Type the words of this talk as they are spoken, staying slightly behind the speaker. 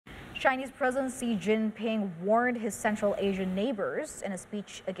Chinese President Xi Jinping warned his Central Asian neighbors in a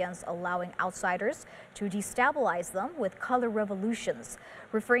speech against allowing outsiders to destabilize them with color revolutions,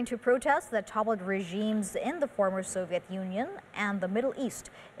 referring to protests that toppled regimes in the former Soviet Union and the Middle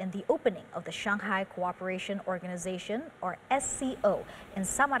East in the opening of the Shanghai Cooperation Organization, or SCO, in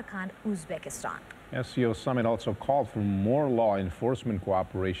Samarkand, Uzbekistan. SCO summit also called for more law enforcement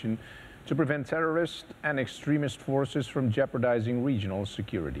cooperation to prevent terrorist and extremist forces from jeopardizing regional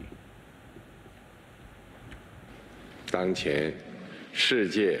security. 当前，世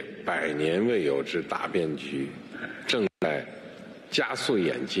界100年未有之大变局正在加速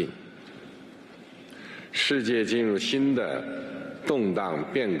演进，世界进入新的动荡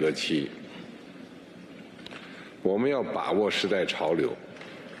变革期。我们要把握时代潮流，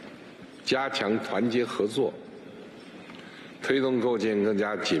加强团结合作，推动构建更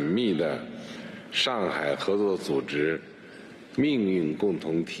加紧密的上海合作组织命运共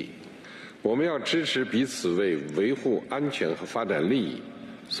同体。 我们要支持彼此为维护安全和发展利益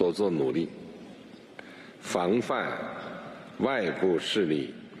所做努力，防范外部势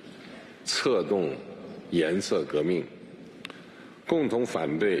力策动颜色革命，共同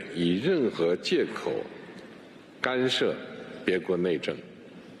反对以任何借口干涉别国内政。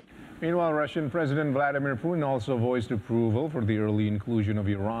 Meanwhile, Russian President Vladimir Putin also voiced approval for the early inclusion of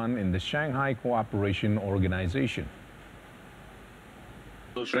Iran in the Shanghai Cooperation Organization.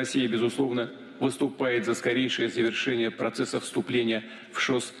 Россия, безусловно, выступает за скорейшее завершение процесса вступления в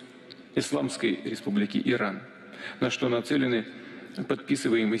ШОС Исламской Республики Иран, на что нацелены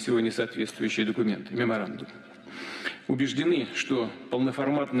подписываемые сегодня соответствующие документы, меморандум. Убеждены, что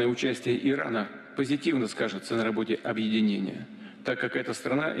полноформатное участие Ирана позитивно скажется на работе объединения, так как эта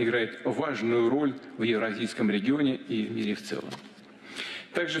страна играет важную роль в евразийском регионе и в мире в целом.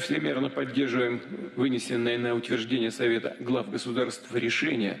 Также всемерно поддерживаем вынесенное на утверждение Совета глав государств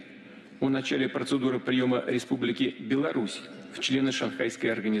решение о начале процедуры приема Республики Беларусь в члены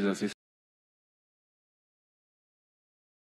Шанхайской организации.